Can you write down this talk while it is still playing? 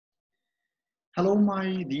Hello,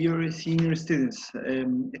 my dear senior students.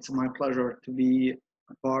 It's my pleasure to be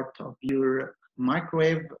a part of your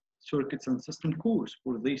microwave circuits and system course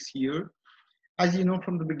for this year. As you know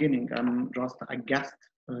from the beginning, I'm just a guest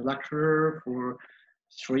lecturer for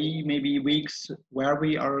 3 maybe weeks where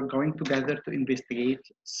we are going together to investigate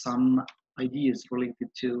some ideas related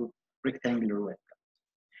to rectangular wave.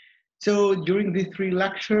 So during these 3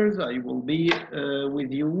 lectures, I will be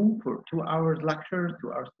with you for 2 hours lecture,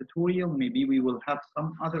 2 hours tutorial. Maybe we will have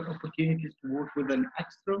some other opportunities to work with an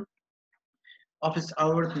extra office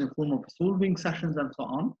hours in the form of solving sessions and so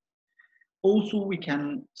on. Also, we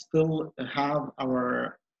can still have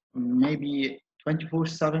our maybe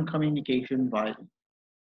 24/7 communication by.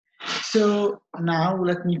 So now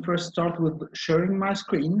let me first start with sharing my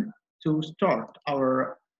screen to start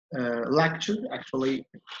our lecture. Actually,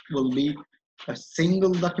 it will be a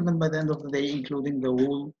single document by the end of the day, including the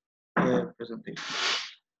whole presentation.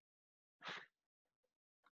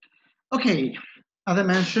 Okay, as I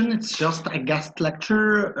mentioned, it's just a guest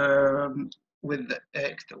lecture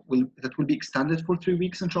that will be extended for 3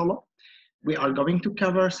 weeks, inshallah. We are going to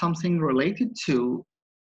cover something related to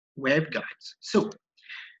waveguides. So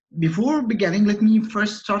before beginning, let me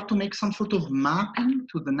first start to make some sort of mapping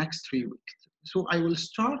to the next 3 weeks. So I will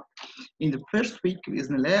start in the first week,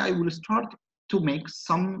 I will start to make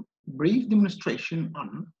some brief demonstration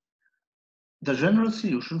on the general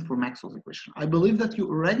solution for Maxwell's equation. I believe that you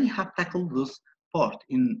already have tackled this part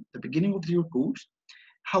in the beginning of your course.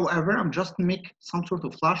 However, I'm just make some sort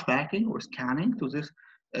of flashbacking or scanning to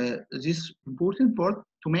this important part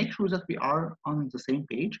to make sure that we are on the same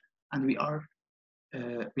page and we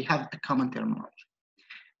have a common terminology.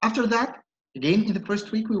 After that, again, in the first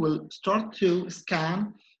week, we will start to scan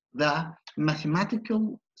the mathematical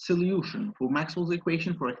solution for Maxwell's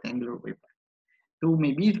equation for rectangular waveguide. So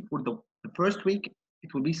maybe for the first week, it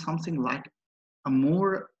will be something like a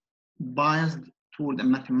more biased toward the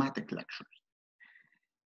mathematical lectures.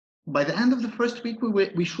 By the end of the first week,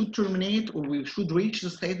 we should terminate, or we should reach the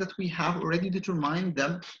state that we have already determined the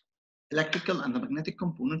electrical and the magnetic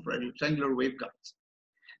component for rectangular waveguides.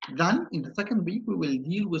 Then in the second week, we will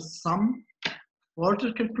deal with some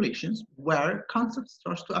further calculations where concepts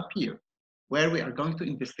starts to appear, where we are going to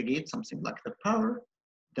investigate something like the power,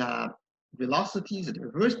 the velocities, the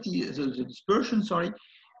diversity, the dispersion, sorry,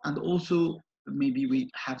 and also maybe we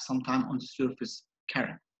have some time on the surface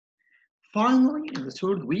current. Finally, in the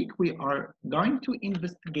third week, we are going to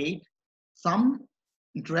investigate some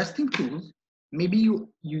interesting tools. Maybe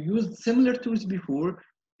you used similar tools before,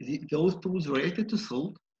 those tools related to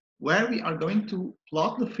salt, where we are going to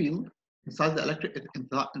plot the field inside the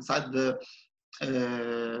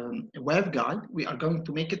waveguide. We are going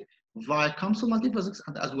to make it via COMSOL multiphysics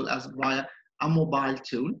and as well as via a mobile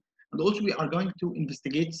tool. And also we are going to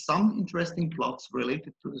investigate some interesting plots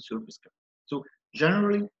related to the surface current. So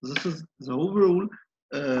generally, this is the overall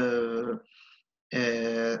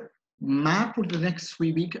map for the next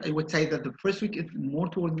 3 weeks. I would say that the first week is more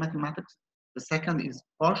toward mathematics. The second is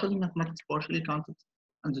partially mathematics, partially concepts.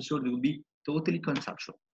 And the third will be totally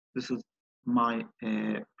conceptual. This is my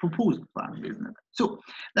proposed plan, isn't it? So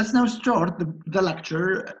let's now start the lecture.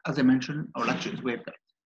 As I mentioned, our lecture is waveguide.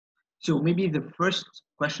 So maybe the first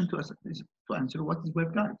question to us is to answer, what is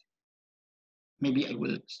waveguide? Maybe I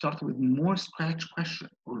will start with more scratch question,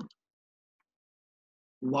 or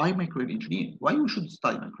why microwave engineering? Why you should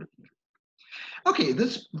study microwave engineering? Okay,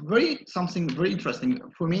 this something very interesting.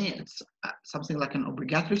 For me, it's something like an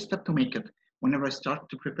obligatory step to make it whenever I start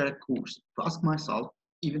to prepare a course, to ask myself,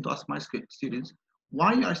 even to ask my students,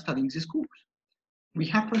 why are you studying this course? We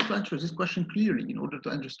have first to answer this question clearly in order to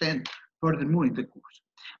understand furthermore in the course.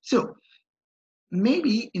 So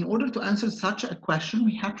maybe in order to answer such a question,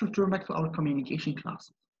 we have to return back to our communication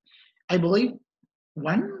classes. I believe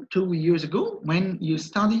 1-2 years ago, when you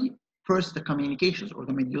study first the communications or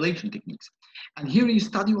the modulation techniques, and here you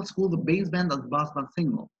study what's called the baseband and passband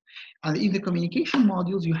signal. And in the communication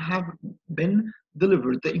modules, you have been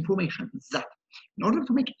delivered the information that in order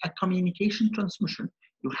to make a communication transmission,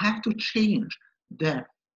 you have to change the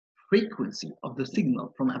frequency of the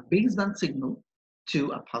signal from a baseband signal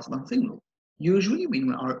to a passband signal. Usually when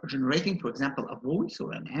we are generating, for example, a voice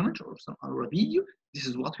or an image or a video, this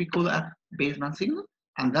is what we call a baseband signal.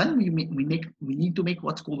 And then we need to make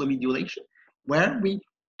what's called a modulation, where we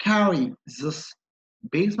carry this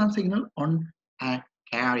baseband signal on a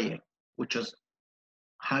carrier, which is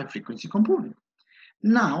high frequency component.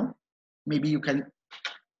 Now, maybe you can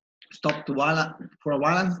stop for a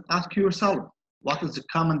while and ask yourself, what is the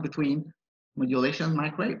common between modulation and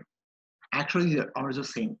microwave? Actually, they are the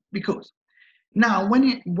same, because now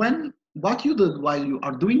when what you did while you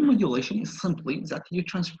are doing modulation is simply that you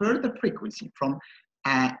transfer the frequency from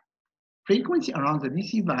a frequency around the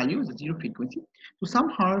DC value, the zero frequency, to some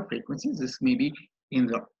higher frequencies. This may be in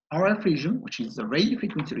the RF region, which is the radio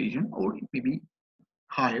frequency region, or it may be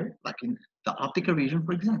higher, like in the optical region,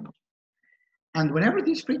 for example. And whenever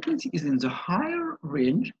this frequency is in the higher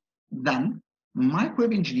range, then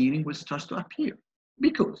microwave engineering will start to appear.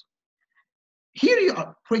 Because here you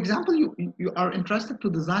are, for example, you are interested to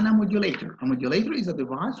design a modulator. A modulator is a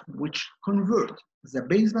device which converts the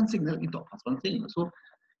baseband signal into a passband signal. So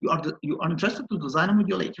you are interested to design a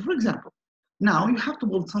modulator, for example. Now you have to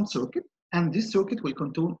build some circuit, and this circuit will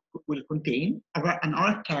contain an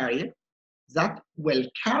RF carrier that will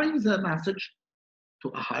carry the message to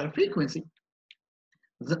a higher frequency.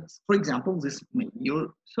 For example, this may be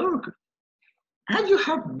your circuit. And you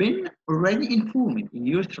have been already informed in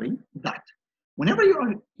year 3 that whenever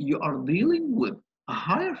you are dealing with a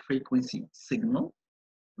higher frequency signal,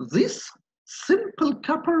 this simple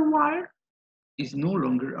copper wire is no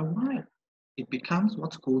longer a wire. It becomes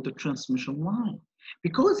what's called a transmission line.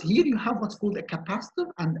 Because here you have what's called a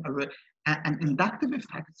capacitive and an inductive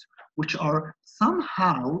effects, which are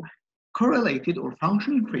somehow correlated or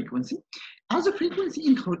functioning frequency. As the frequency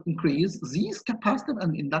increases, these capacitive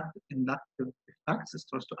and inductive effects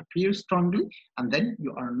starts to appear strongly, and then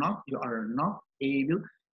you are not able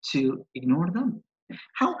to ignore them.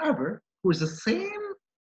 However, for the same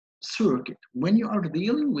circuit, when you are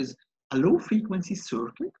dealing with a low frequency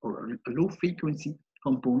circuit or a low frequency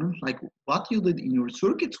component, like what you did in your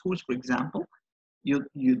circuits course, for example,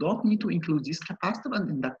 you don't need to include this capacitive and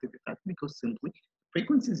inductive effect because simply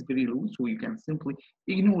frequency is very low, so you can simply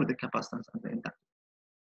ignore the capacitance and the inductive.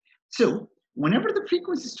 So whenever the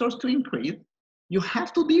frequency starts to increase, you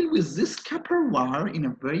have to deal with this copper wire in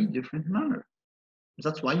a very different manner.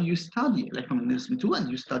 That's why you study electromagnetism too, and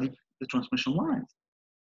you study the transmission lines.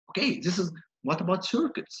 Okay, this is what about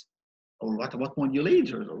circuits? Or what about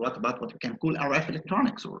modulators? Or what about what you can call RF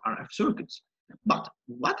electronics or RF circuits? But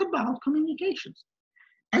what about communications?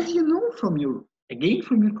 As you know from your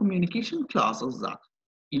communication classes, that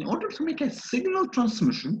in order to make a signal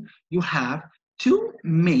transmission, you have two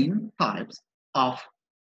main types of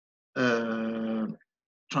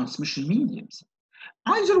transmission mediums.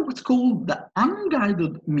 Either what's called the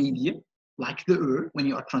unguided medium, like the air, when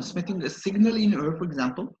you are transmitting a signal in air, for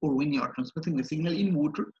example, or when you are transmitting a signal in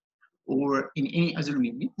water, or in any other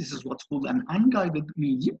medium. This is what's called an unguided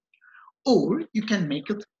medium. Or you can make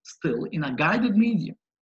it still in a guided medium.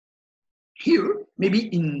 Here, maybe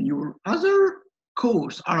in your other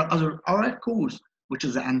course, or other RF course, which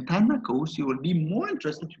is the antenna course, you will be more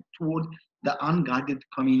interested toward the unguided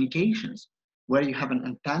communications, where you have an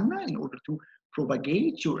antenna in order to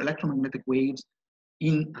propagate your electromagnetic waves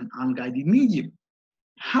in an unguided medium.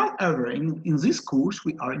 However, in this course,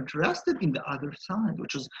 we are interested in the other side,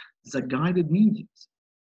 which is the guided mediums.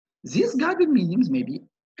 These guided mediums may be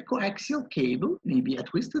a coaxial cable, maybe a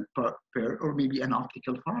twisted pair, or maybe an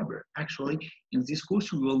optical fiber. Actually, in this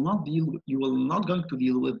course, you will not going to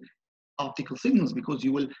deal with optical signals because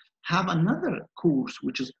you will have another course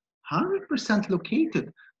which is 100%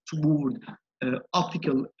 located toward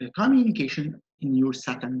optical communication in your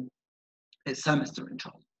second semester,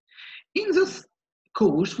 inshallah. In this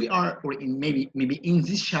course, we are, or in maybe in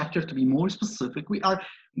this chapter to be more specific, we are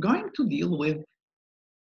going to deal with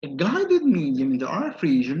a guided medium in the RF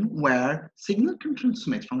region where signal can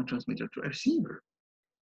transmit from a transmitter to a receiver.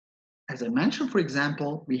 As I mentioned, for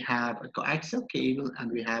example, we have a coaxial cable and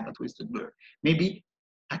we have a twisted pair. Maybe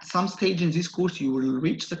at some stage in this course, you will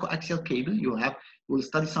reach the coaxial cable. You will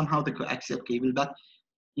study somehow the coaxial cable, but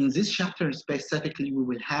in this chapter specifically, we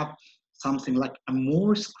will have something like a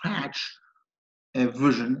more scratch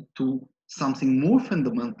vision to something more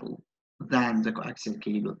fundamental than the coaxial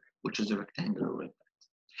cable, which is a rectangular waveguide.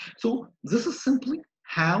 So this is simply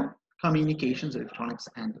how communications, electronics,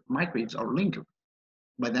 and microwaves are linked.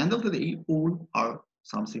 By the end of the day, all are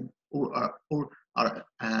something, or are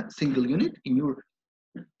a single unit in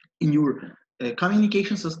your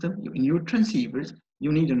communication system, in your transceivers.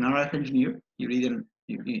 You need an RF engineer. You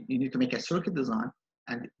need to make a circuit design,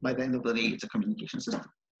 and by the end of the day, it's a communication system.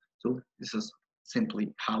 So this is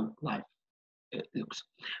simply how life looks.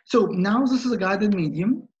 So now this is a guided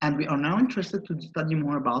medium, and we are now interested to study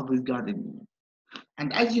more about this guided medium.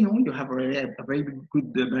 And as you know, you have already a very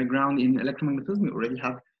good background in electromagnetism. You already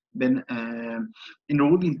have been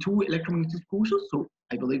enrolled in 2 electromagnetic courses, so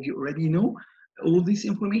I believe you already know all this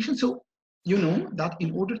information. So you know that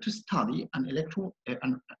in order to study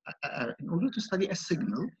in order to study a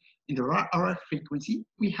signal in the RF frequency,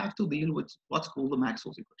 we have to deal with what's called the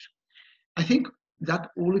Maxwell's equation. I think that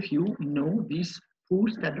all of you know these four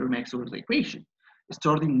standard Maxwell's equation,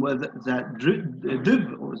 starting with the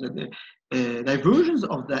div or the divergence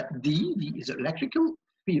of the D. D is electrical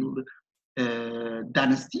field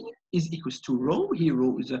density is equals to rho. Here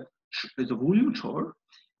rho is a volume charge,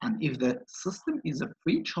 and if the system is a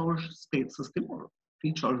free charge state system or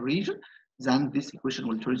free charge region, then this equation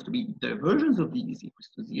will turn to be divergence of D is equals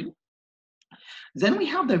to 0. Then we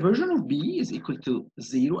have diversion of B is equal to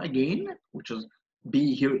 0 again, which is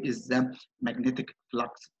B here is the magnetic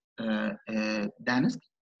flux density.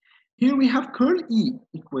 Here we have curl E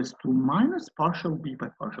equals to minus partial B by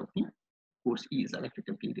partial T. Of course, E is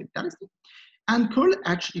electrical field intensity. And curl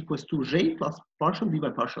H equals to J plus partial D by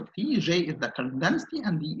partial T. J is the current density,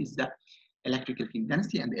 and D is the electrical field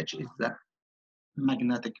density, and H is the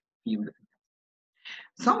magnetic field.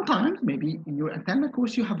 Sometimes, maybe in your antenna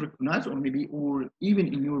course, you have recognized, or maybe, or even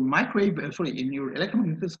in your microwave, in your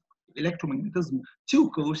electromagnetism 2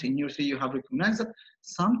 course in year 3, you have recognized that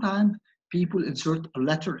sometimes people insert a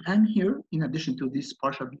letter N here in addition to this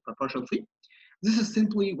partial B by partial T. This is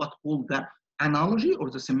simply what called the analogy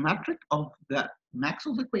or the symmetric of the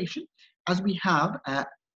Maxwell's equation, as we have a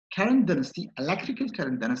current density, electrical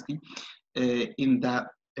current density in the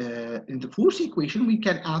fourth equation. We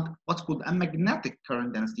can add what's called a magnetic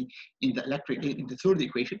current density in the third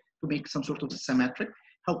equation to make some sort of symmetric.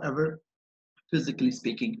 However, physically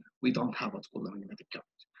speaking, we don't have what's called a magnetic current.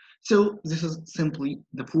 So this is simply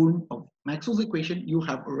the form of Maxwell's equation you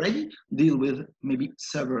have already dealt with maybe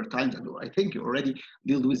several times ago. I think you already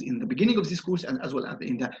dealt with in the beginning of this course and as well as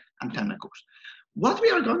in the antenna course. What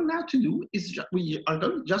we are going now to do is we are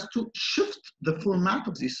going just to shift the format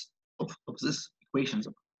of this equations.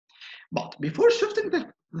 But before shifting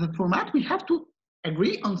the format, we have to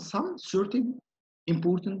agree on some certain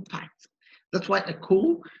important facts. That's why I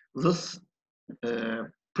call this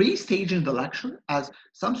pre-stage in the lecture as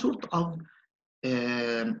some sort of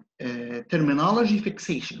terminology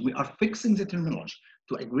fixation. We are fixing the terminology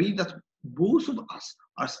to agree that both of us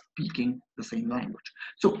are speaking the same language.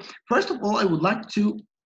 So first of all, I would like to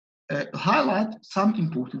highlight some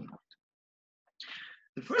important points.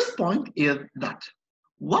 The first point is that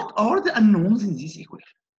what are the unknowns in this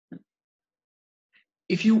equation?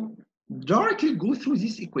 If you directly go through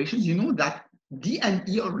these equations, you know that D and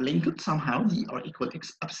E are linked somehow. D are equal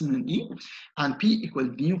X epsilon E, and P equal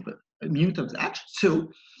mu times H. So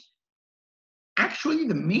actually,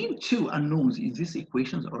 the main two unknowns in these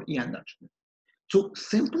equations are E and H. So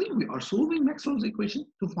simply, we are solving Maxwell's equation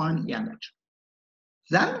to find E and H.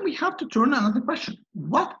 Then we have to turn another question.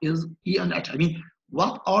 What is E and H? I mean,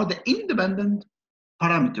 what are the independent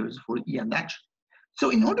parameters for E and H?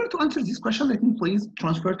 So in order to answer this question, let me please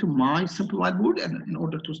transfer to my simple whiteboard and in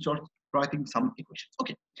order to start writing some equations.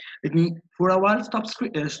 Okay, let me for a while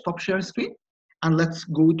stop sharing screen and let's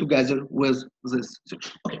go together with this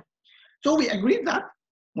solution. Okay, so we agreed that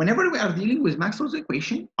whenever we are dealing with Maxwell's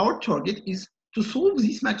equation, our target is to solve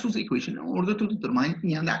this Maxwell's equation in order to determine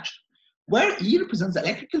E and H, where E represents the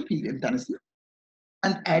electrical field intensity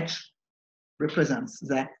and H represents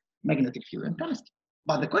the magnetic field intensity.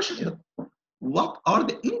 But the question is, what are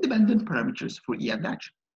the independent parameters for E and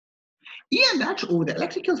H? E and H, or the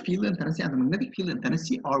electrical field intensity and the magnetic field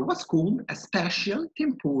intensity, are what's called a spatial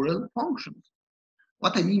temporal functions.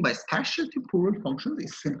 What I mean by spatial temporal functions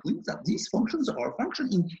is simply that these functions are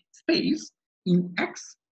functions in space in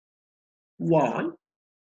X, Y,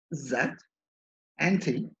 Z, and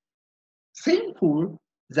T. Same for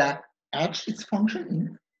the H, its function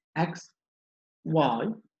in X, Y,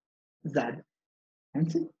 Z,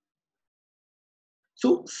 and T.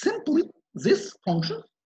 So simply, these functions,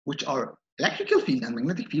 which are electrical field and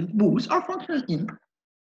magnetic field, both are functional in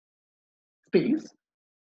space,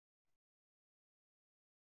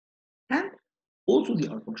 and also they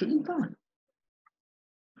are functional in time.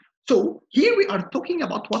 So here we are talking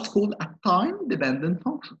about what's called a time-dependent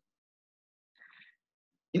function.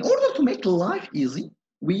 In order to make life easy,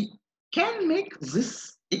 we can make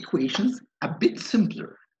these equations a bit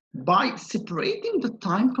simpler by separating the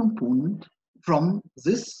time component from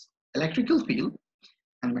this electrical field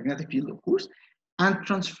and magnetic field, of course, and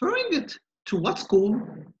transferring it to what's called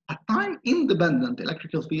a time-independent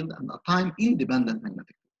electrical field and a time-independent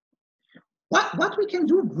magnetic field. What we can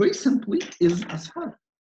do very simply is as follows.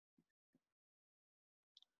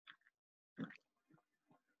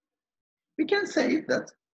 We can say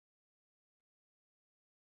that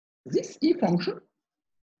this E function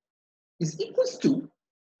is equals to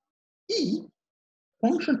E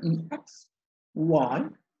function in X, Y,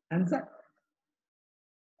 and Z,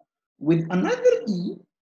 with another E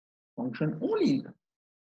function only in them.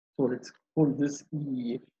 So let's call this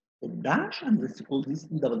E dash, and let's call this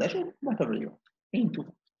E double dash or whatever you want, into.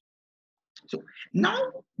 So now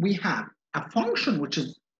we have a function which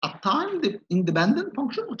is a time independent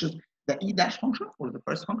function, which is the E dash function or the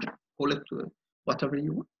first function, call it whatever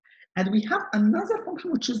you want. And we have another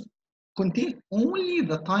function which is contain only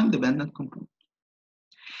the time dependent component.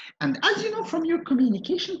 And as you know from your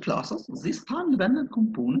communication classes, this time dependent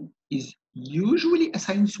component is usually a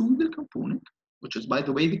sinusoidal component, which is, by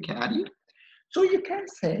the way, the carrier. So you can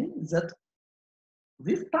say that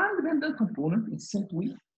this time dependent component is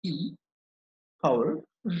simply E power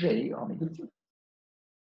j omega t,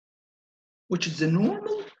 which is the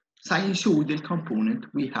normal sinusoidal component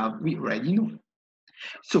we already know.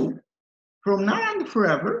 So from now and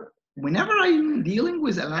forever, whenever I'm dealing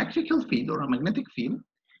with electrical field or a magnetic field,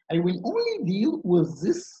 I will only deal with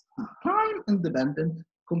this time independent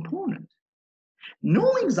component,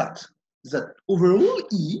 knowing that overall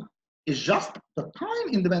E is just the time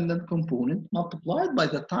independent component multiplied by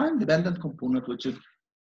the time dependent component, which is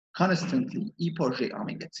constantly E power j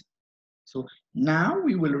omega t. So now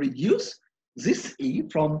we will reduce this E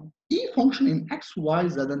from E function in x, y,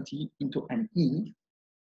 z, and t into an E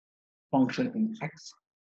function in x,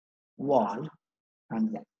 y,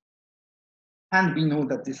 and z. And we know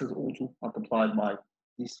that this is also multiplied by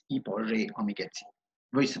this E power j omega t.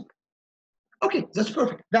 Very simple. Okay, that's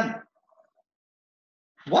perfect. Then,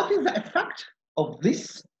 what is the effect of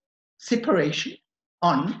this separation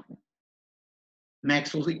on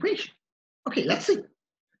Maxwell's equation? Okay, let's see.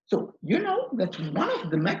 So you know that one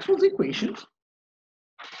of the Maxwell's equations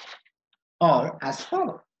are as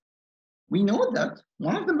follows. We know that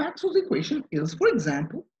one of the Maxwell's equations is, for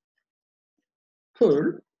example,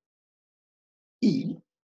 curl E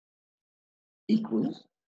equals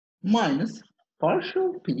minus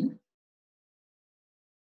partial P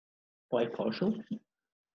by partial P.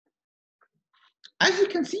 As you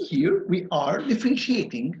can see here, we are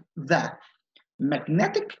differentiating the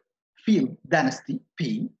magnetic field density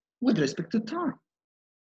P with respect to time.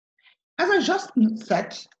 As I just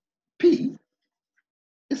said, P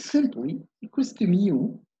is simply equals to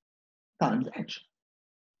mu times H.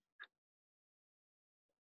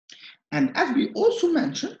 And as we also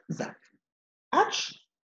mentioned that H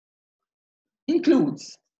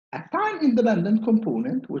includes a time independent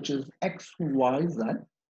component, which is x, y, z,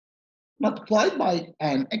 multiplied by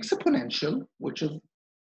an exponential, which is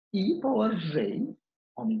E power j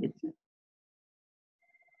omega t.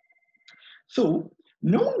 So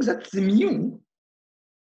knowing that the mu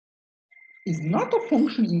is not a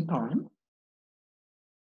function in time,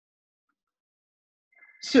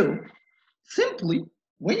 so simply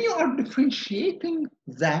when you are differentiating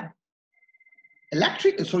the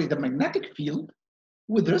magnetic field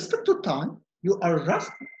with respect to time, you are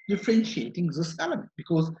just differentiating this element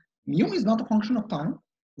because mu is not a function of time.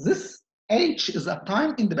 This H is a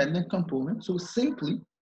time independent component, so simply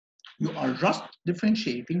you are just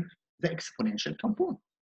differentiating the exponential component.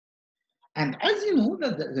 And as you know,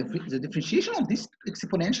 that the differentiation of this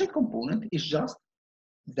exponential component is just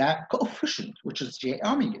the coefficient, which is j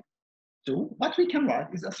omega. So what we can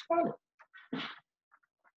write is as follows.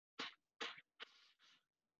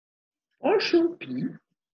 Partial P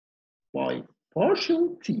by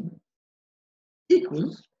partial T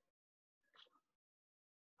equals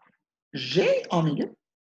j omega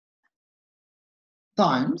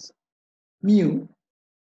times mu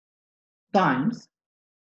times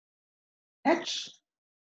h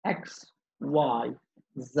x y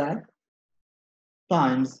z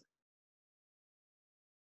times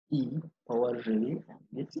e power j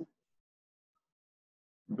omega t.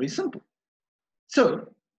 Very simple. So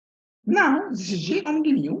now this is j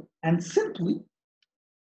omega mu, and simply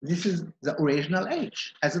this is the original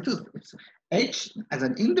h as it is. It's h as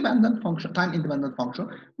an independent function, time independent function,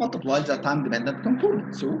 multiplies the time dependent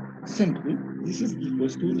component. So simply this is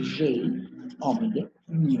equals to j omega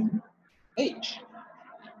mu h.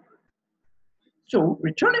 So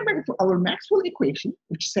returning back to our Maxwell equation,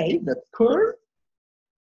 which says that curl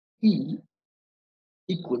E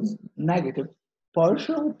equals negative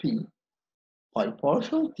partial P by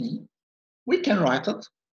partial T, we can write it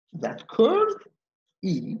that curl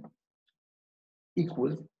E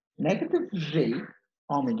equals negative j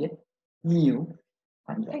omega mu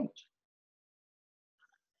times h.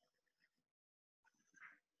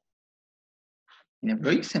 In a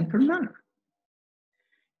very simple manner.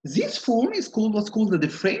 This form is called what's called the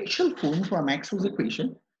differential form for Maxwell's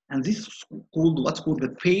equation, and this is called what's called the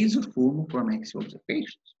phasor form for Maxwell's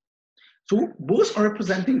equations. So both are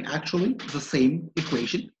representing actually the same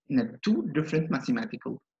equation in two different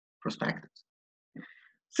mathematical perspectives.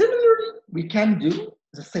 Similarly, we can do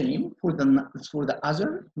the same for the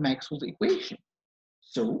other Maxwell's equation.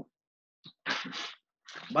 So,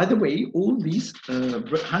 by the way, all these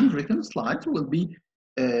handwritten slides will be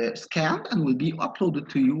scanned and will be uploaded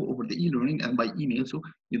to you over the e-learning and by email, so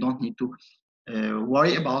you don't need to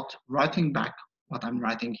worry about writing back what I'm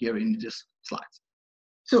writing here in this slides.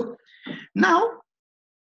 So now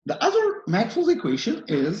the other Maxwell's equation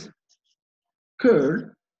is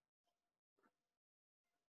curl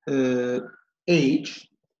H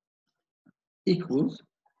equals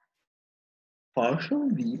partial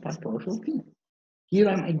V by partial T. Here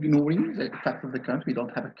I'm ignoring the effect of the current. We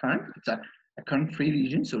don't have a current. It's a current-free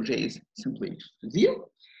region, so J is simply 0.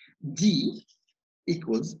 D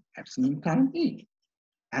equals epsilon times E.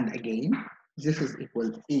 And again, this is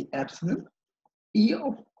equal to E epsilon E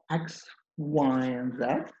of X, Y, and Z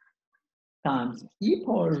times E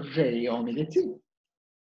power J omega T.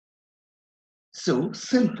 So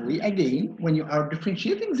simply, again, when you are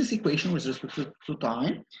differentiating this equation with respect to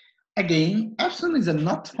time, again, epsilon is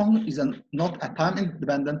not a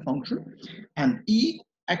time-independent function, and E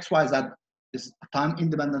x y z is a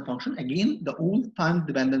time-independent function. Again, the all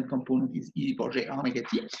time-dependent component is E power J omega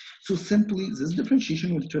T. So simply, this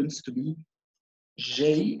differentiation will turn to be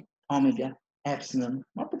J omega epsilon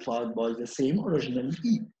multiplied by the same original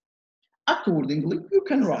E. Accordingly, you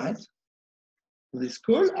can write this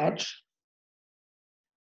curl H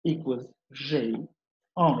equals J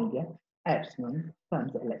omega epsilon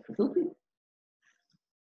times the electrical field.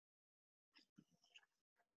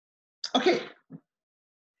 Okay,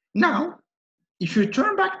 now if you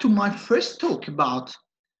turn back to my first talk about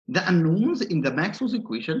the unknowns in the Maxwell's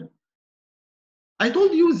equation, I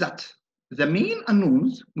told you that the main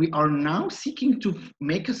unknowns we are now seeking to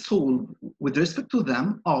make a solve with respect to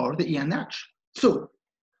them are the E and H. So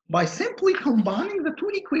by simply combining the two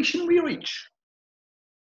equations we reach,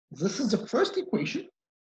 this is the first equation,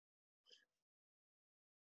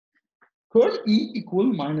 curl E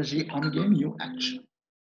equal minus J omega mu H.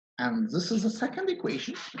 And this is the second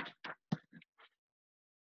equation,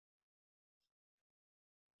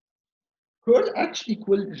 curl H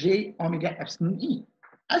equal J omega epsilon E.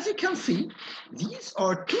 As you can see, these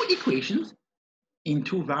are two equations in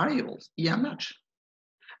two variables, E and H.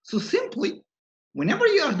 So simply, whenever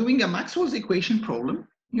you are doing a Maxwell's equation problem,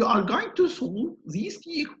 you are going to solve these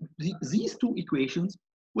two equations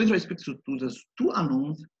with respect to the two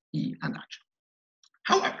unknowns, E and H.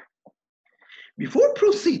 However, before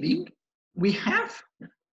proceeding, we have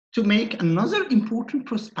to make another important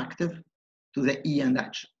perspective to the E and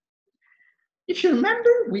H. If you remember,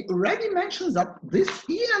 we already mentioned that this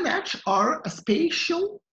E and H are a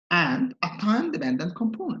spatial and a time-dependent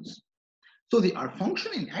components. So they are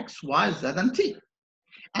function in X, Y, Z, and T.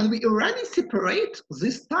 And we already separate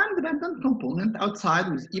this time-dependent component outside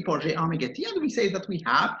with E power J omega T, and we say that we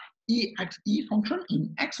have E function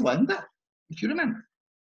in X, Y, and Z, if you remember.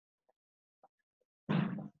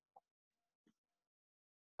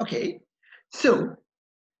 Okay, so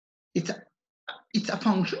it's a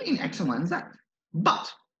function in X, Y, and Z.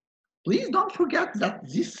 But please don't forget that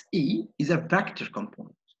this E is a vector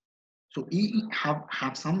component. So E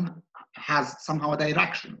has somehow a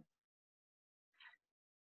direction.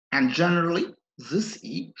 And generally, this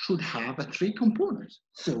E should have a three components.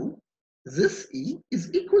 So this E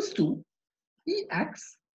is equals to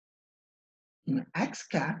EX in X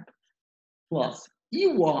cap plus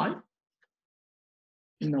EY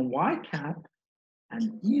in a Y cap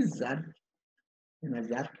and EZ in a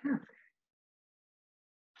Z cap.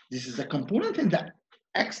 This is a component in the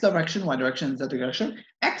X direction, Y direction, Z direction.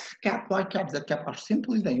 X cap, Y cap, Z cap are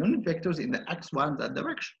simply the unit vectors in the X, Y, and Z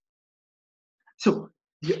direction. So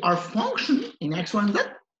they are function in X, Y, and Z,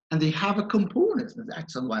 and they have a component in the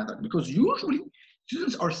X and Y and Z, because usually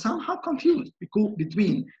students are somehow confused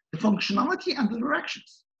between the functionality and the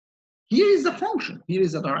directions. Here is the function, here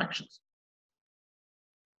is the directions.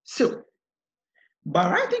 So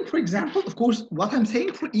by writing, for example, of course, what I'm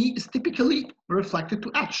saying for E is typically reflected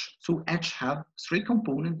to H. So H have three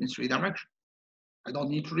components in three directions. I don't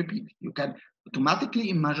need to repeat. You can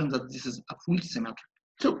automatically imagine that this is a full symmetric.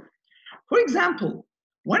 So, for example,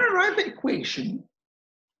 when I write the equation,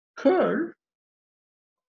 curl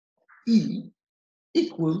E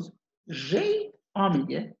equals J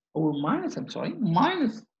omega, or minus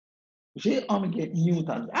J omega mu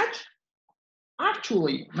times H.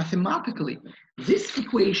 Actually, mathematically, this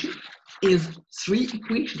equation is three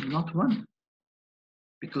equations, not one.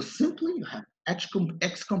 Because simply you have X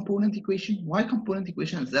component equation, Y component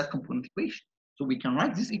equation, and Z component equation. So we can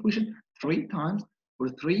write this equation three times for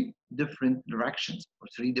three different directions or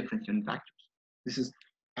three different unit vectors. This is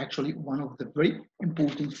actually one of the very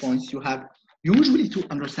important points you have usually to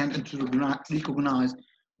understand and to recognize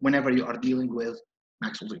whenever you are dealing with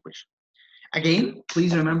Maxwell's equation. Again,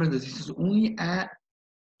 please remember that this is only a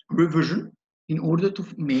revision in order to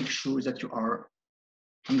make sure that you are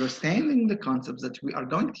understanding the concepts that we are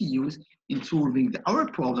going to use in solving our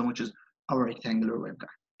problem, which is our rectangular waveguide.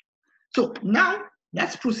 So now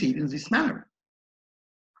let's proceed in this manner.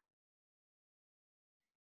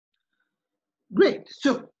 Great.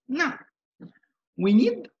 So now we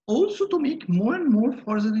need also to make more and more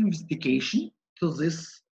further investigation to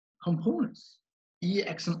these components, E,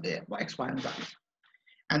 X, Y, and Z.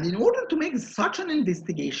 And in order to make such an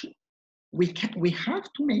investigation, we have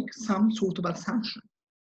to make some sort of assumption.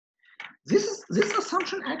 This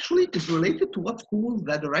assumption actually is related to what's called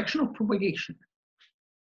the direction of propagation.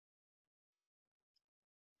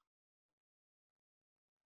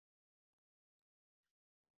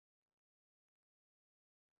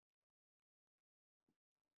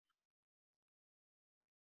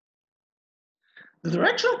 The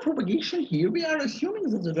direction of propagation here, we are assuming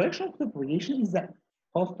that the direction of propagation is the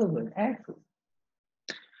positive axis.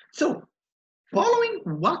 So, following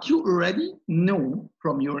what you already know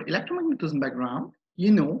from your electromagnetism background,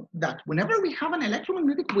 you know that whenever we have an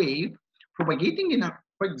electromagnetic wave propagating in,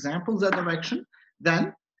 for example, the direction,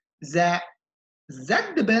 then the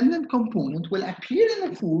z-dependent component will appear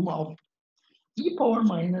in the form of e power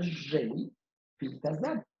minus j beta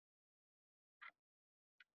z.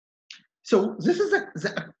 So this is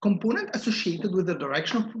a component associated with the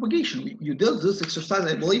direction of propagation. You did this exercise,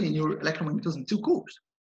 I believe, in your electromagnetism 2 course.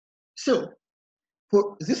 So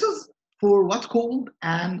this is for what's called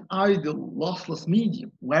an ideal lossless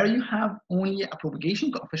medium, where you have only a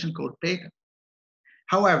propagation coefficient called beta.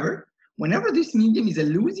 However, whenever this medium is a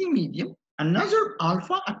losing medium, another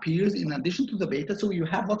alpha appears in addition to the beta, so you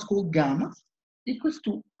have what's called gamma equals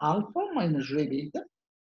to alpha minus j beta,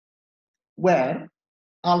 where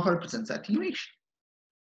alpha represents attenuation.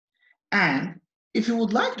 And if you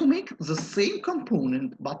would like to make the same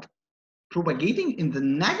component but propagating in the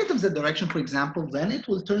negative z direction, for example, then it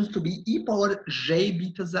will turn to be e power j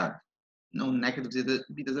beta z. No negative z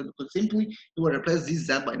beta z, because simply you will replace this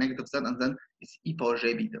z by negative z, and then it's e power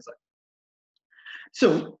j beta z.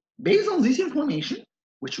 So based on this information,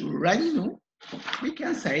 which we already know, we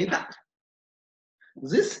can say that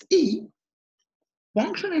this e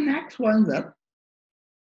function in x, y, and z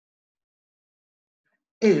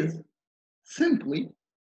is simply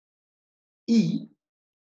e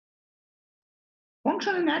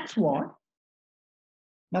function in xy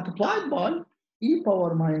multiplied by e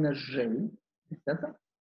power minus j, etc.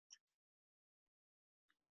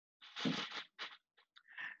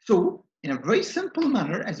 So in a very simple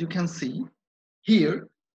manner, as you can see here,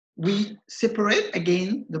 we separate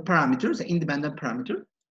again the parameters, the independent parameter.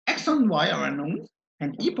 X and y are unknowns,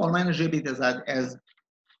 and e power minus j beta z as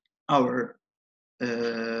our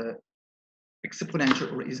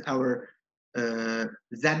exponential, or is our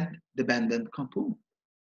z-dependent component.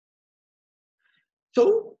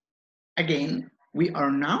 So again, we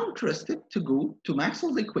are now interested to go to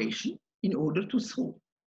Maxwell's equation in order to solve.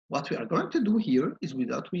 What we are going to do here is we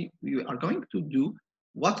are going to do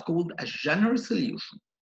what's called a general solution.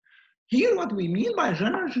 Here, what we mean by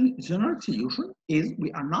general solution is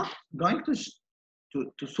we are not going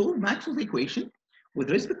to solve Maxwell's equation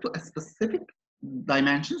with respect to a specific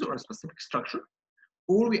dimensions or a specific structure,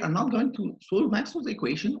 or we are not going to solve Maxwell's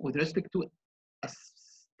equation with respect to a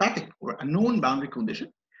static or a known boundary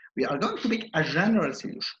condition. We are going to make a general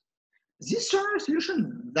solution. This general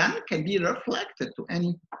solution then can be reflected to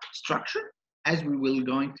any structure, as we will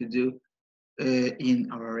going to do in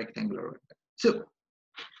our rectangular waveguide. So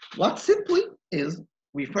what simply is,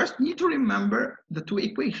 we first need to remember the two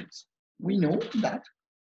equations. We know that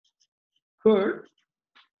curl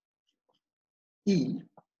E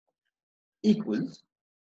equals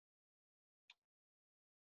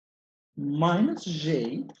minus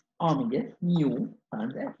j omega mu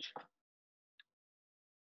times h,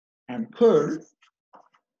 and curl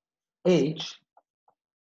h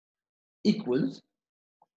equals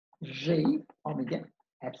j omega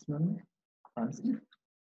epsilon times e.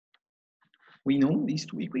 We know these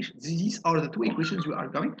two equations. These are the two equations we are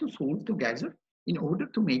going to solve together in order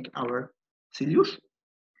to make our solution.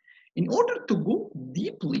 In order to go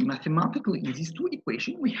deeply mathematically in these two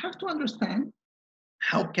equations, we have to understand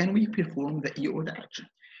how can we perform the E or the action.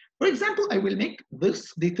 For example, I will make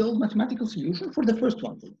this detailed mathematical solution for the first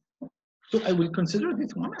one. So I will consider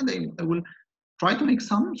this one, and I will try to make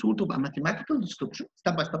some sort of a mathematical description,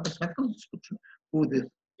 step-by-step mathematical description for this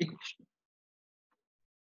equation.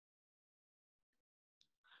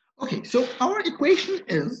 Okay, so our equation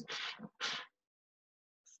is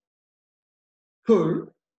curl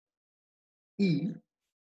E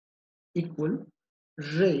equal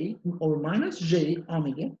J or minus J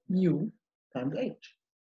omega mu times H.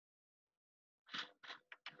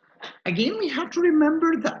 Again, we have to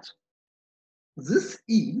remember that this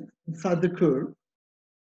E inside the curve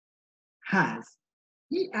has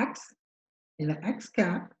EX in an X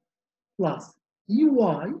cap plus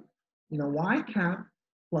EY in a Y cap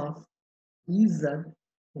plus EZ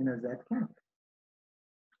in a Z cap.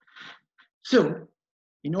 So,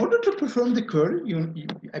 in order to perform the curl,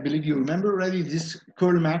 I believe you remember already this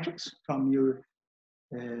curl matrix from your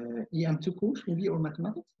EM2 course, maybe, or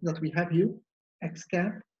mathematics, that we have here, X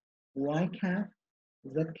cap, Y cap,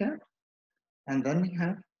 Z cap, and then we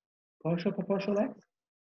have partial per partial X,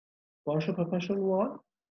 partial per partial Y,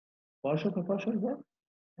 partial per partial Z,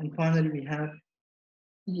 and finally we have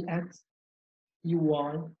EX,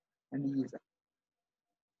 EY, and EZ.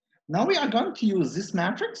 Now we are going to use this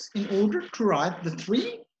matrix in order to write the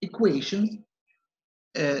three equations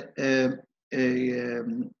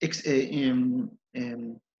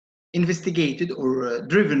investigated or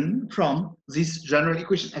driven from this general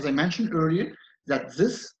equation. As I mentioned earlier, that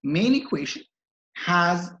this main equation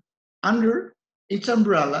has under its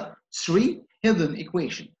umbrella three hidden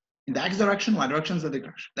equations in the x direction, y direction, z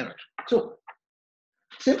direction. So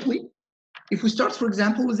simply, if we start, for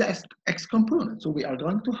example, with the x component, so we are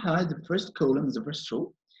going to hide the first column, the first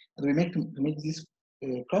row, and we make this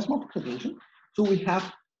cross multiplication. So we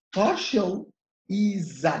have partial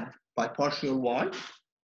Ez by partial y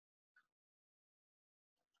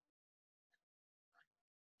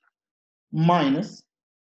minus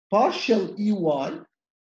partial EY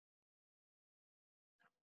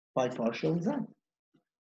by partial Z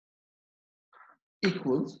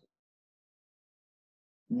equals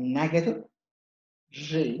negative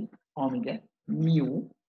J omega mu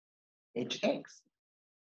Hx.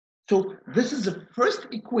 So this is the first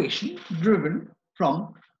equation driven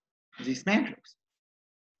from this matrix.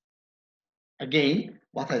 Again,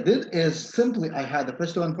 what I did is simply I had the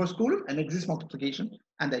first row and first column and make this multiplication,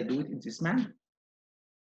 and I do it in this manner.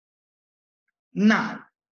 Now,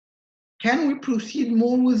 can we proceed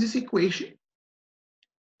more with this equation?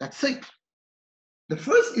 That's it. The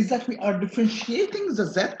first is that we are differentiating the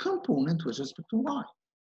Z component with respect to Y.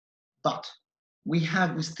 But we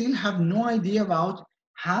still have no idea about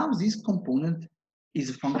how this component is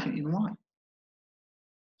a function in Y.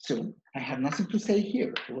 So I have nothing to say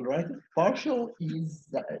here. We'll write it partial Ez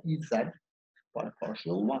by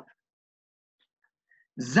partial Y.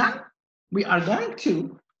 Then we are going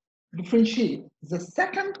to differentiate the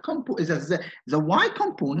second component, the Y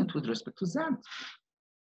component with respect to Z.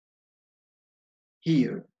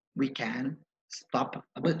 Here we can stop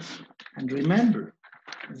a bit and remember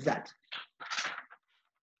that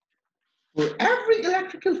for every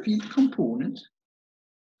electrical field component,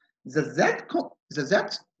 the Z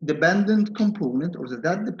dependent component or the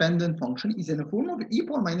Z dependent function is in the form of e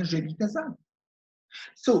power minus j beta Z.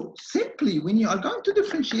 So simply, when you are going to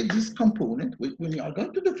differentiate this component, when you are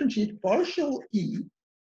going to differentiate partial E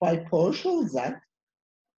by partial Z,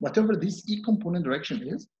 whatever this E component direction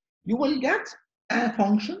is, you will get a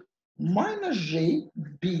function minus j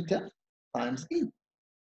beta times E,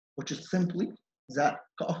 which is simply the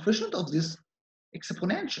coefficient of this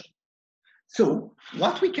exponential. So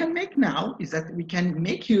what we can make now is that we can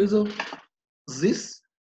make use of this,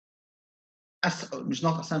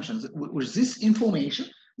 not assumptions, with this information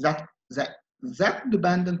that that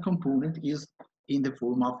dependent component is in the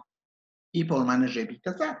form of e power minus j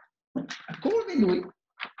beta Z. Accordingly,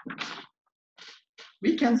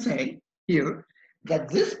 we can say here that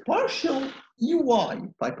this partial EY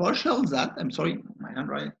by partial Z, I'm sorry, my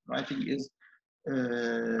handwriting is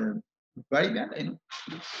very bad, I know.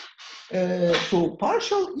 So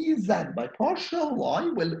partial Ez by partial Y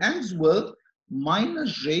will end with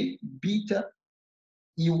minus j beta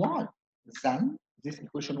EY. Then this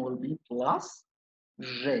equation will be plus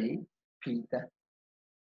j beta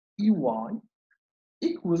EY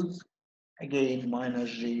equals again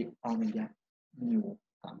minus j omega mu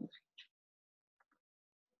times H.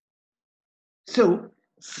 So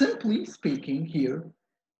simply speaking here,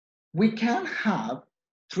 we can have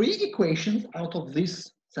three equations out of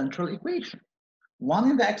this central equation. One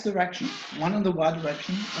in the x direction, one in the y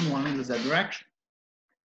direction, and one in the z direction.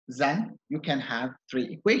 Then you can have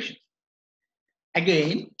three equations.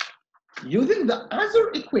 Again, using the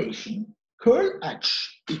other equation, curl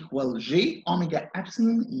H equal j omega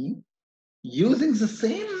epsilon E, using the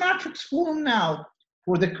same matrix form now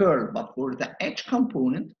for the curl, but for the H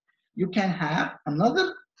component, you can have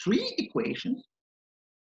another three equations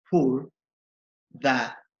for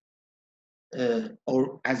that,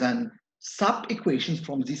 or as an sub-equations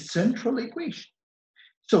from this central equation.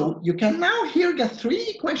 So you can now here get 3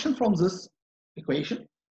 equations from this equation,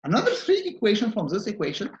 another 3 equations from this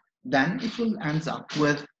equation, then it will end up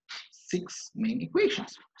with 6 main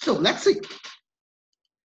equations. So let's see.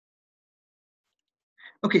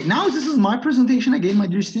 Okay, now this is my presentation again, my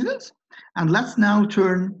dear students, and let's now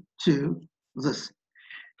turn to this.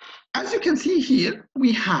 As you can see here,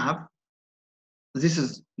 we have, this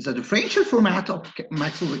is the differential format of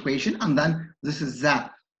Maxwell's equation, and then this is the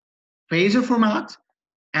phasor format.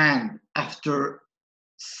 And after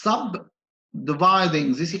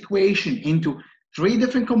subdividing this equation into 3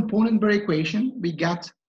 different components per equation, we get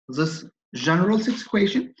this general 6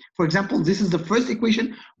 equation. For example, this is the first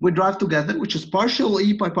equation we derive together, which is partial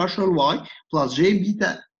E by partial Y plus J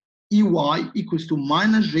beta EY equals to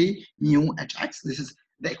minus J mu HX. This is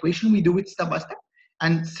the equation we do it step by step.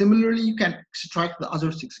 And similarly, you can extract the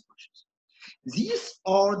other 6 equations. These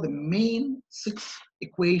are the main 6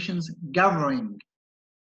 equations governing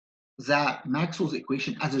the Maxwell's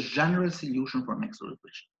equation as a general solution for Maxwell's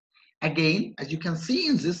equation. Again, as you can see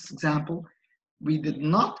in this example, we did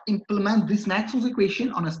not implement this Maxwell's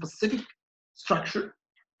equation on a specific structure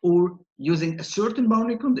or using a certain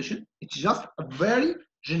boundary condition. It's just a very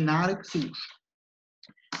generic solution.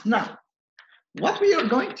 Now, what we are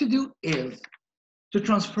going to do is to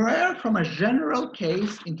transfer from a general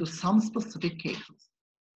case into some specific cases.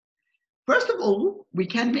 First of all, we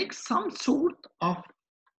can make some sort of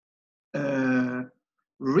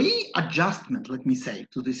readjustment, let me say,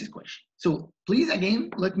 to this equation. So please,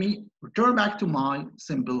 again, let me return back to my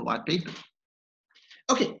simple white paper.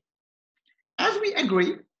 Okay, as we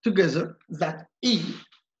agree together that E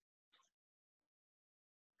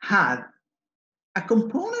had a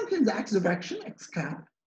component in the x direction, x cap,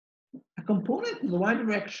 a component in the y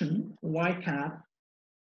direction, y cap,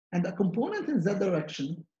 and a component in z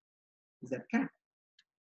direction, z cap.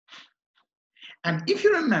 And if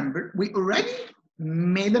you remember, we already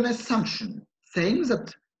made an assumption saying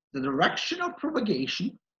that the direction of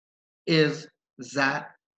propagation is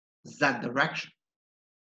that direction.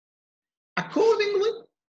 Accordingly,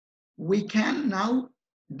 we can now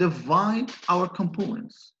divide our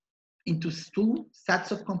components into 2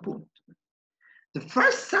 sets of components. The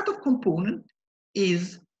first set of components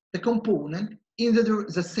is the component in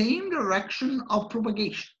the same direction of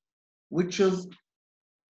propagation, which is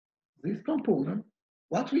this component.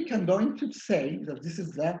 What we can going to say is that this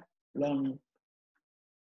is the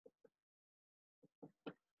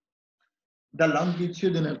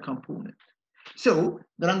longitudinal component. So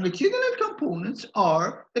the longitudinal components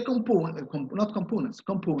are the component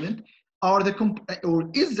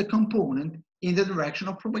is the component in the direction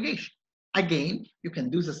of propagation. Again, you can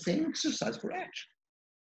do the same exercise for H.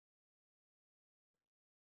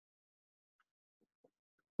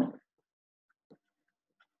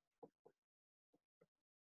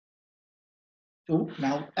 So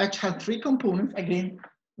now H has 3 components. Again,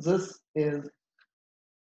 this is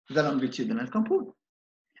the longitudinal component.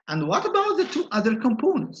 And what about the 2 other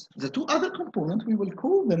components? The 2 other components, we will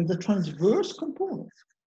call them the transverse components.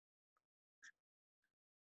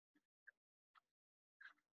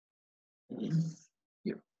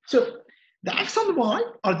 Here. So the x and y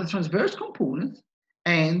are the transverse components,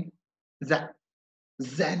 and the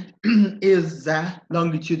z is the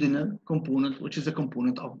longitudinal component, which is a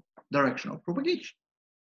component of direction of propagation.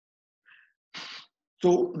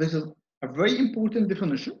 So this is a very important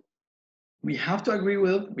definition. We have to agree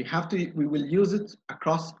with, we will use it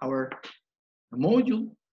across our module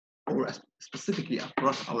or specifically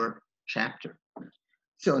across our chapter.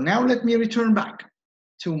 So now let me return back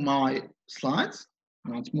to my slides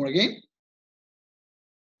once more again.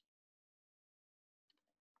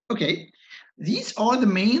 Okay, these are the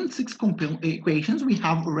main 6 equations we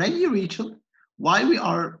have already reached while we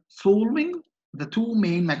are solving the 2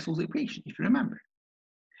 main Maxwell's equations, if you remember.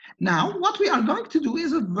 Now, what we are going to do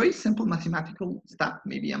is a very simple mathematical step.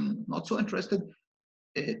 Maybe I'm not so interested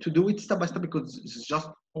to do it step by step because it's just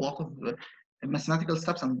a lot of mathematical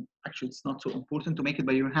steps, and actually it's not so important to make it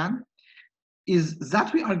by your hand, is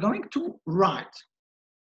that we are going to write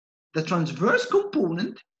the transverse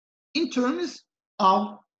component in terms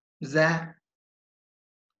of the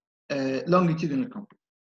longitudinal component.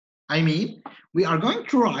 I mean, we are going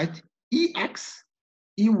to write EX,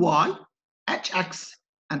 EY, HX,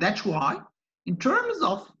 and HY in terms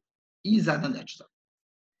of EZ and HZ.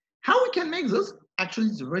 How we can make this? Actually,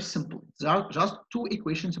 it's very simple. There are just 2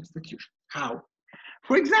 equation substitution. How?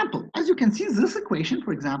 For example, as you can see, this equation,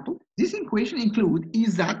 for example, this equation includes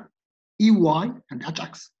EZ, EY, and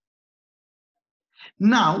HX.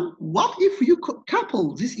 Now, what if you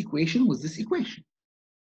couple this equation with this equation?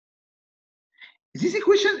 These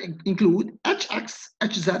equations include hx,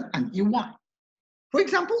 hz, and ey. For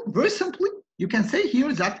example, very simply, you can say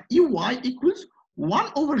here that ey equals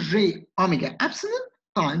 1 over j omega epsilon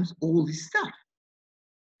times all this stuff.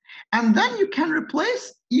 And then you can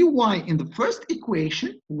replace ey in the first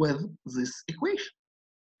equation with this equation.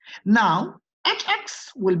 Now,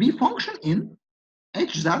 hx will be function in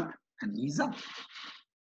hz and ez.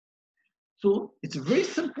 So it's a very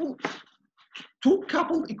simple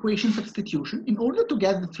two-coupled equation substitution in order to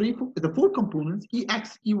get the four components,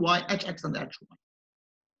 ex, ey, hx, and hy.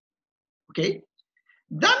 Okay?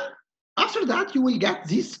 Then, after that, you will get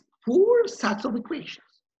these four sets of equations.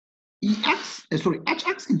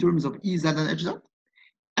 hx in terms of ez and hz,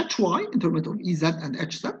 hy in terms of ez and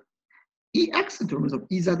hz, ex in terms of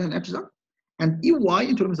ez and hz, and ey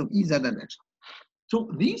in terms of ez and hz. So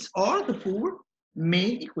these are the four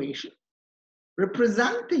main equations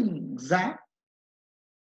representing the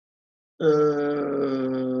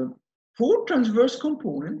four transverse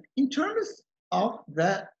components in terms of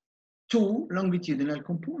the two longitudinal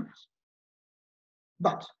components.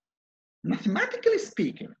 But mathematically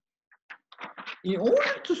speaking, in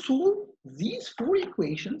order to solve these four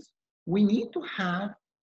equations, we need to have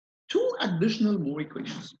two additional more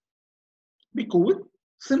equations, because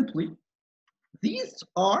simply these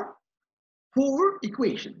are four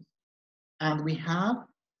equations and we have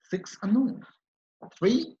 6 unknowns,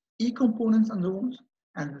 3 E components unknowns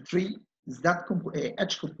and 3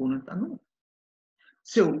 H component unknowns.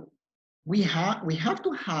 So we have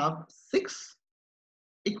to have 6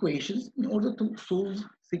 equations in order to solve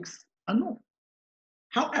 6 unknowns.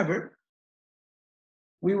 However,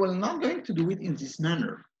 we will not going to do it in this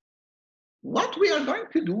manner. What we are going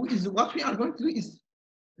to do is that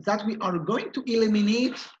we are going to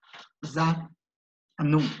eliminate the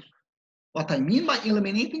unknown. What I mean by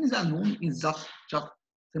eliminating the unknown is just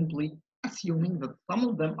simply assuming that some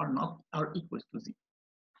of them are equal to 0.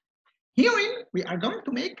 Herein, we are going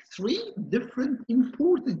to make 3 different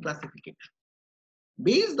important classifications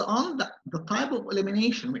based on the type of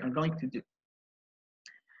elimination we are going to do.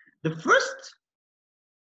 The first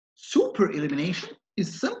super elimination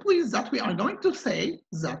is simply that we are going to say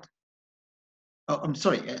that, I'm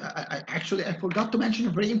sorry, I forgot to mention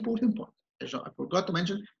a very important point. I forgot to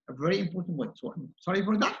mention a very important point, so I'm sorry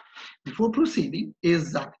for that. Before proceeding,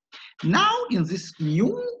 is that now in this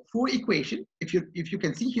new 4 equation, if you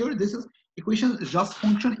can see here, this is equation is just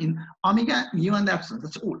function in omega, mu, and epsilon,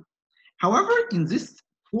 that's all. However, in this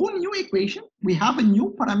 4 new equation, we have a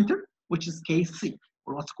new parameter, which is Kc,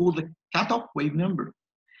 or what's called the cutoff wave number.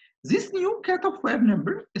 This new cutoff wave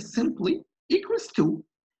number is simply equals to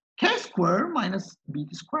k square minus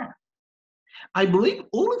beta square. I believe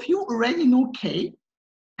all of you already know k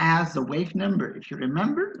as the wave number. If you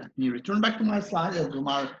remember, let me return back to my slide, to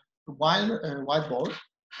my whiteboard.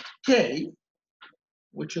 K,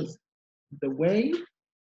 which is the wave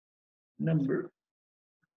number,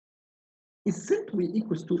 is simply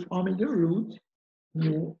equals to omega root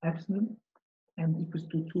mu epsilon and equals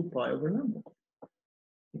to 2 pi over lambda.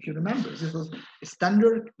 If you remember, this was a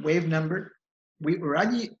standard wave number we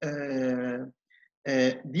already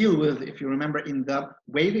deal with, if you remember, in the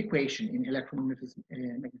wave equation in electromagnetism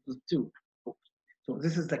 2. So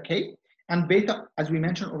this is the K, and beta, as we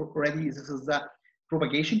mentioned already, this is the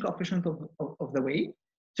propagation coefficient of the wave.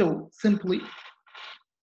 So simply,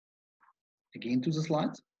 again to the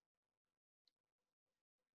slides.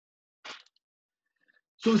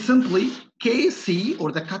 So simply, Kc,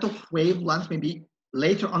 or the cutoff wavelength, maybe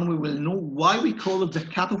later on we will know why we call it the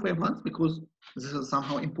cutoff wavelength, because this is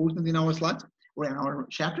somehow important in our slides or in our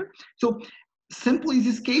chapter. So simply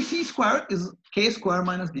this Kc squared is k squared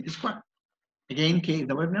minus beta squared. Again, k is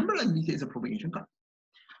the wave number and beta is the propagation constant.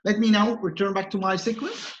 Let me now return back to my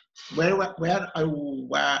sequence where I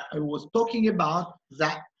was talking about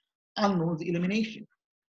the unknowns elimination.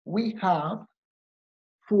 We have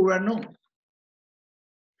 4 unknowns.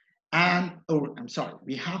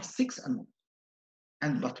 We have 6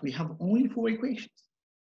 unknowns, but we have only 4 equations.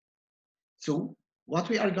 So what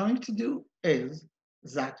we are going to do is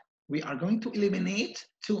that we are going to eliminate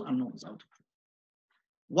 2 unknowns out of 4.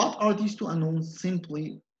 What are these 2 unknowns?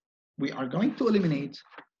 Simply, we are going to eliminate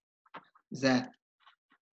the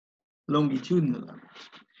longitudinal unknowns.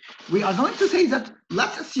 We are going to say that,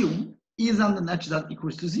 let's assume Ez and Hz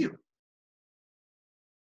equals to 0.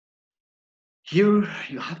 Here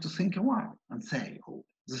you have to think a while and say, oh,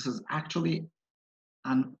 this is actually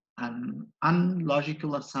an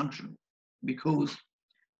unlogical assumption, because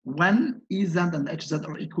when Ez and Hz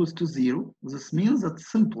are equals to 0, this means that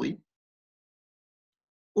simply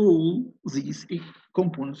all these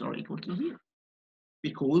components are equal to 0,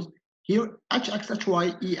 because Here, hx,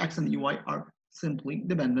 hy, ex, and ey are simply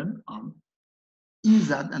dependent on ez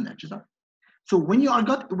and hz. So when you are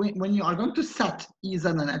going to set ez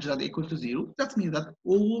and hz equal to 0, that means that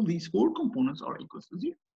all these four components are equal to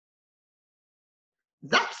 0.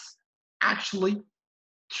 That's actually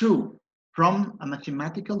true from a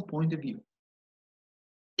mathematical point of view,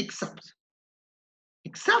 except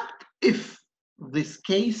if this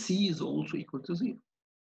kc is also equal to 0.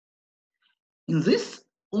 In this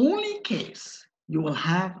only case, you will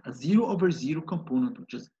have a 0/0 component,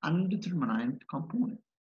 which is undetermined component.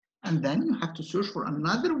 And then you have to search for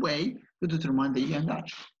another way to determine the E and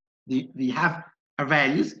H. They have a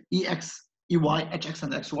values, Ex, Ey, Hx,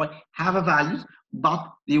 and Xy have a values,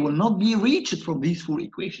 but they will not be reached from these four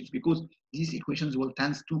equations because these equations will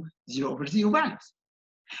tend to 0/0 values.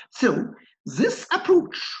 So this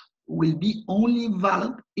approach will be only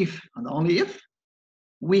valid if and only if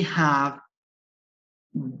we have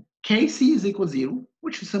kc is equal to 0,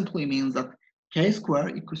 which simply means that k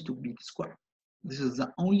squared equals to beta squared. This is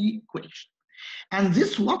the only equation. And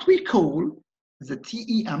this is what we call the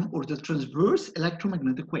TEM, or the transverse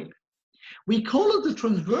electromagnetic wave. We call it the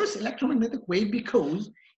transverse electromagnetic wave because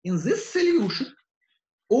in this solution,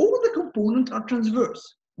 all the components are transverse.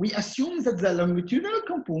 We assume that the longitudinal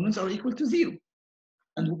components are equal to 0.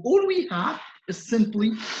 And all we have is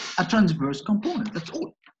simply a transverse component, that's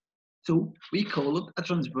all. So we call it a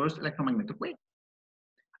transverse electromagnetic wave.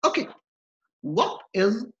 Okay, what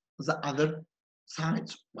is the other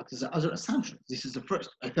sides? What is the other assumption? This is the first.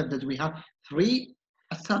 I said that we have three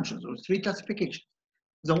assumptions or three classifications.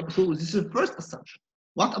 So this is the first assumption.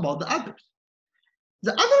 What about the others?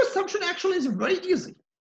 The other assumption actually is very easy.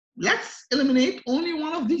 Let's eliminate only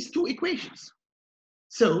one of these two equations.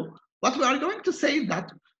 So what we are going to say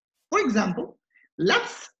that, for example,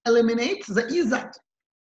 let's eliminate the Ez.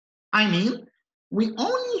 I mean, we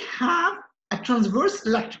only have a transverse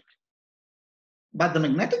electric, but the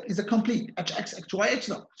magnetic is a complete Hx, Hy,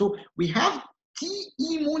 Hz. So we have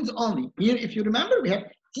TE modes only. Here, if you remember, we have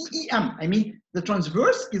TEM. I mean, the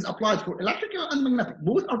transverse is applied for electrical and magnetic.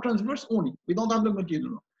 Both are transverse only. We don't have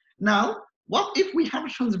longitudinal. Now, what if we have a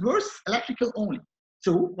transverse electrical only?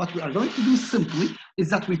 So what we are going to do simply is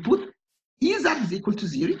that we put Ez is equal to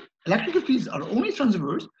 0. Electrical fields are only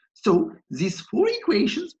transverse. So these four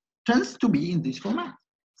equations tends to be in this format.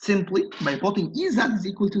 Simply by putting Ez is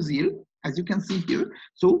equal to 0, as you can see here.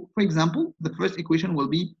 So, for example, the first equation will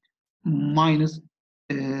be minus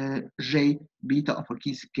j beta over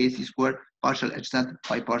kc squared partial hz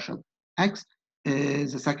by partial x.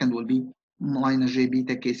 The second will be minus j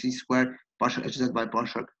beta kc squared partial hz by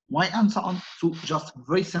partial y, and so on. So just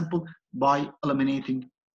very simple by eliminating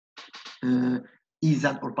Ez,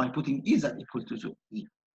 or by putting Ez equal to 0.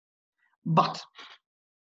 But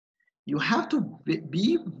you have to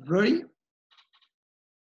be very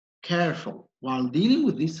careful while dealing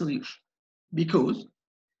with this solution, because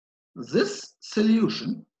this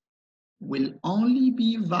solution will only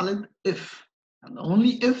be valid if and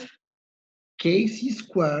only if kc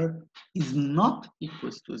squared is not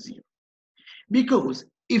equal to 0. Because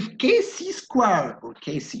if kc squared or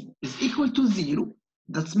kc is equal to 0,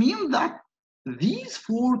 that means that these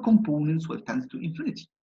four components will tend to infinity.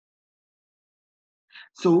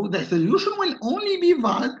 So the solution will only be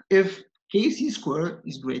valid if kc squared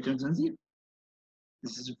is greater than 0.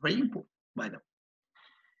 This is very important, by the way.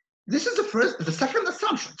 This is the second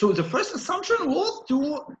assumption. So the first assumption was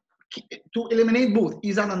to eliminate both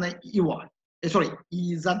Ez and Ey. Sorry,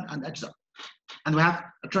 Ez and Hz. And we have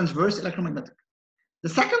a transverse electromagnetic. The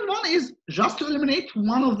second one is just to eliminate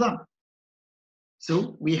one of them.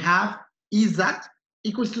 So we have Ez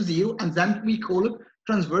equals to 0, and then we call it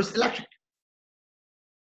transverse electric.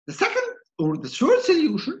 The second or the third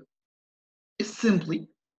solution is simply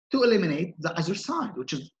to eliminate the other side,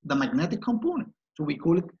 which is the magnetic component. So we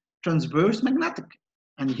call it transverse magnetic.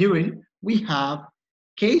 And herein we have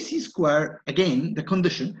kc squared, again, the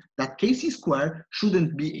condition that kc squared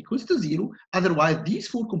shouldn't be equal to 0, otherwise these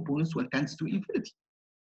four components will tend to infinity.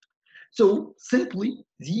 So simply,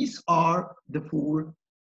 these are the four,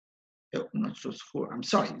 not just four, I'm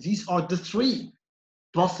sorry, these are the three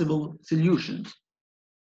possible solutions.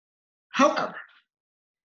 However,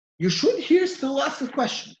 you should here still ask the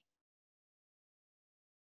question.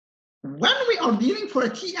 When we are dealing for a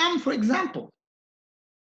TM, for example,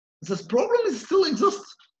 this problem still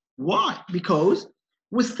exists. Why? Because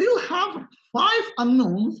we still have 5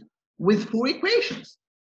 unknowns with 4 equations.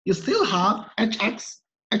 You still have Hx,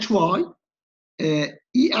 Hy,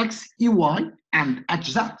 Ex, Ey, and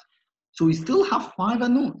Hz. So we still have 5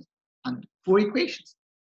 unknowns and 4 equations.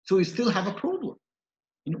 So we still have a problem.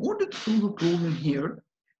 In order to solve a problem here,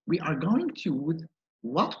 we are going to use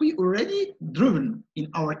what we already driven in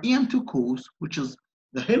our EM2 course, which is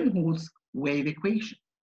the Helmholtz wave equation.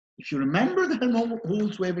 If you remember the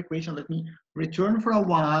Helmholtz wave equation, let me return for a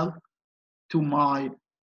while to my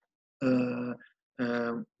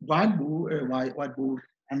whiteboard,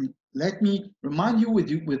 and let me remind you with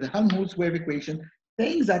the Helmholtz wave equation,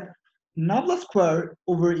 saying that nabla square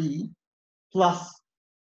over E plus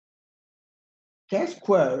K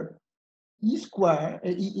square E square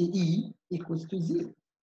E equals to 0.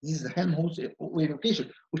 This is the Helmholtz wave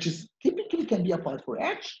equation, which is typically can be applied for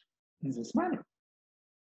H in this manner.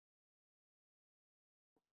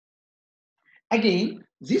 Again,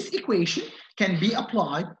 this equation can be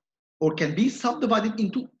applied or can be subdivided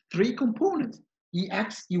into 3 components: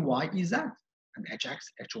 Ex, Ey, Ez, and Hx,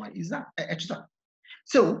 Hy, Hz.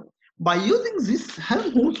 So by using this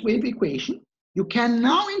Helmholtz wave equation, you can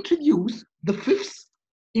now introduce the 5th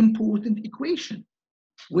important equation,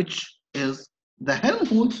 which is the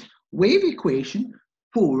Helmholtz wave equation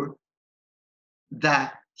for the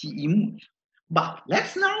TE moves. But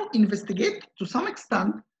let's now investigate to some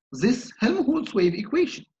extent this Helmholtz wave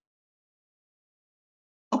equation.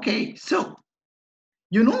 Okay, so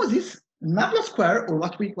you know this nabla square, or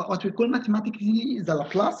what we call mathematically the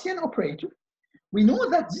Laplacian operator. We know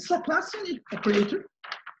that this Laplacian operator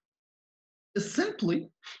is simply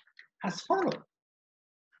as follows: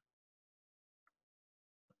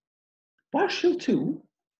 partial 2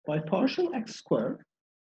 by partial x squared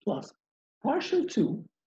plus partial 2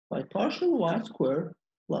 by partial y squared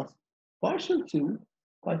plus partial 2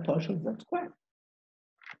 by partial z squared.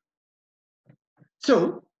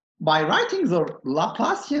 So by writing the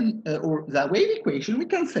Laplacian or the wave equation, we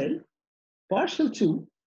can say partial 2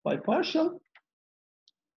 by partial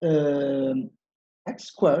x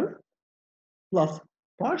squared plus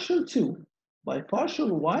partial 2 by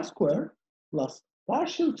partial y squared plus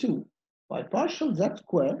partial 2 by partial z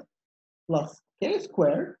squared plus k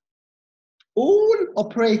squared, all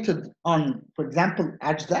operated on, for example,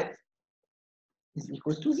 hz, is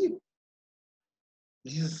equal to 0.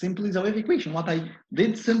 This is simply the wave equation. What I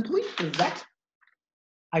did simply is that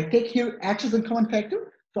I take here h as a common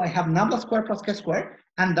factor, so I have nabla square plus k square,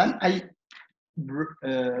 and then I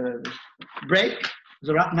break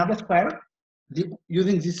the nabla square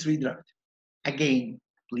using this redirect. Again,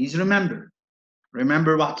 please remember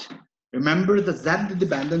what? Remember the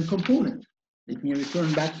z-dependent component. Let me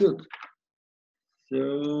return back to it.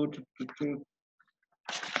 So I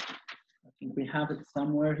think we have it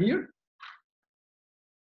somewhere here.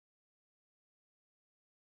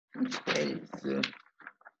 Okay, so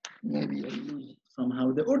maybe I lose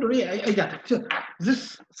somehow the order. Yeah, I got it. So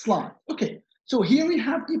this slide. Okay, so here we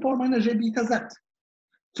have e power minus j beta z.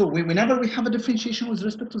 So whenever we have a differentiation with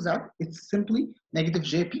respect to z, it's simply negative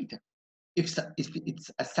j beta. If it's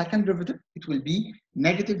a second derivative, it will be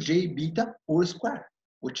negative j beta whole square,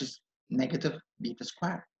 which is negative beta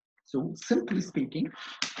square. So simply speaking,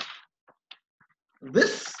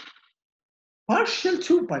 this partial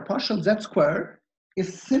 2 by partial z square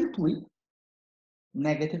is simply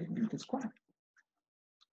negative beta square.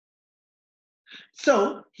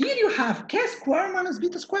 So here you have k square minus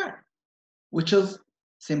beta square, which is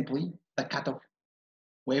simply the cutoff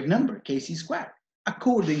wave number, kc square.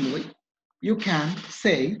 Accordingly, you can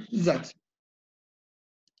say that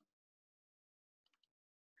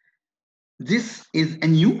this is a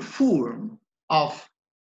new form of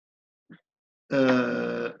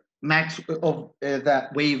the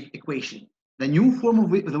wave equation. The new form of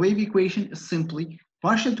the wave equation is simply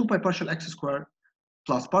partial 2 by partial x squared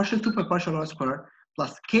plus partial 2 by partial y squared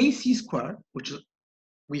plus kc squared, which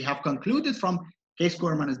we have concluded from k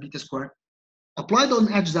square minus beta square, applied on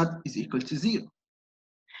hz is equal to 0.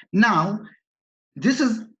 Now, this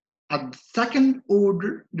is a second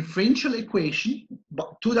order differential equation,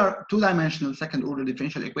 but two-dimensional second order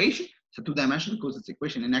differential equation. So two-dimensional because it's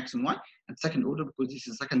equation in x and y, and second order because this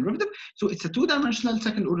is a second derivative. So it's a two-dimensional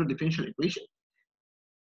second order differential equation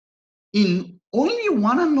in only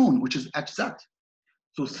one unknown, which is hz.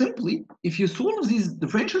 So simply, if you solve this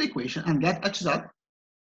differential equation and get hz,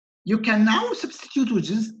 you can now substitute with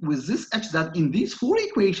this hz in these 4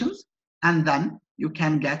 equations, and then you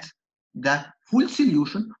can get the full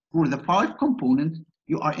solution for the 5 components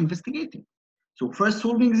you are investigating. So first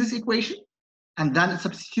solving this equation, and then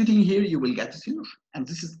substituting here, you will get a solution. And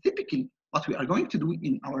this is typically what we are going to do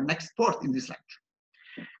in our next part in this lecture.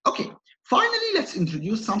 Okay, finally, let's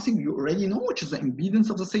introduce something you already know, which is the impedance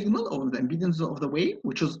of the signal, or the impedance of the wave,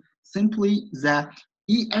 which is simply the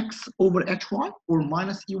Ex over Hy, or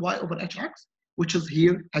minus Ey over Hx, which is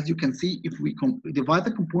here, as you can see, if we divide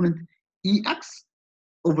the component Ex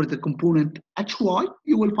over the component hy,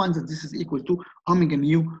 you will find that this is equal to omega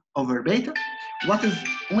mu over beta. What is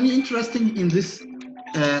only interesting in this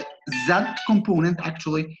z component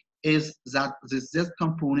actually is that this z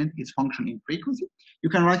component is function in frequency. You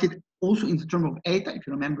can write it also in the term of eta, if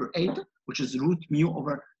you remember eta, which is root mu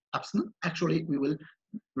over epsilon. Actually, we will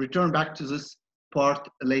return back to this part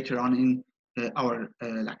later on in our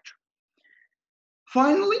lecture.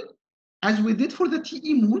 Finally, as we did for the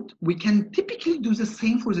TE mode, we can typically do the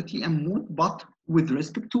same for the TM mode, but with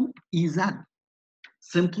respect to EZ.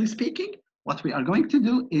 Simply speaking, what we are going to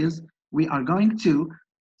do is we are going to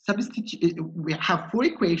substitute. We have 4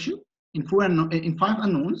 equations in 5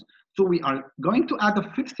 unknowns. So we are going to add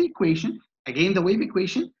a fifth equation, again the wave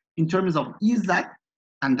equation, in terms of EZ,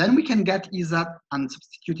 and then we can get EZ and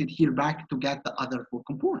substitute it here back to get the other 4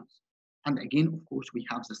 components. And again, of course, we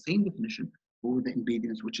have the same definition for the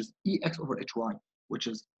impedance, which is EX over HY, which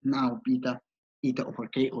is now beta, eta over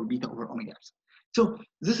K, or beta over omega epsilon. So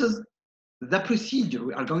this is the procedure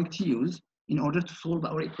we are going to use in order to solve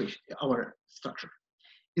our equation, our structure.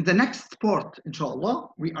 In the next part, inshallah,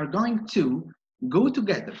 we are going to go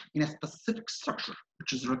together in a specific structure,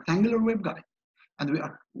 which is rectangular waveguide. And we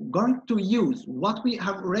are going to use what we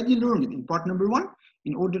have already learned in part number 1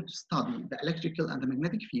 in order to study the electrical and the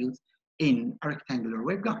magnetic fields in a rectangular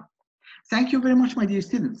waveguide. Thank you very much, my dear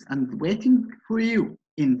students, and waiting for you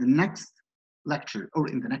in the next lecture or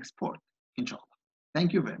in the next part, inshallah.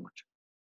 Thank you very much.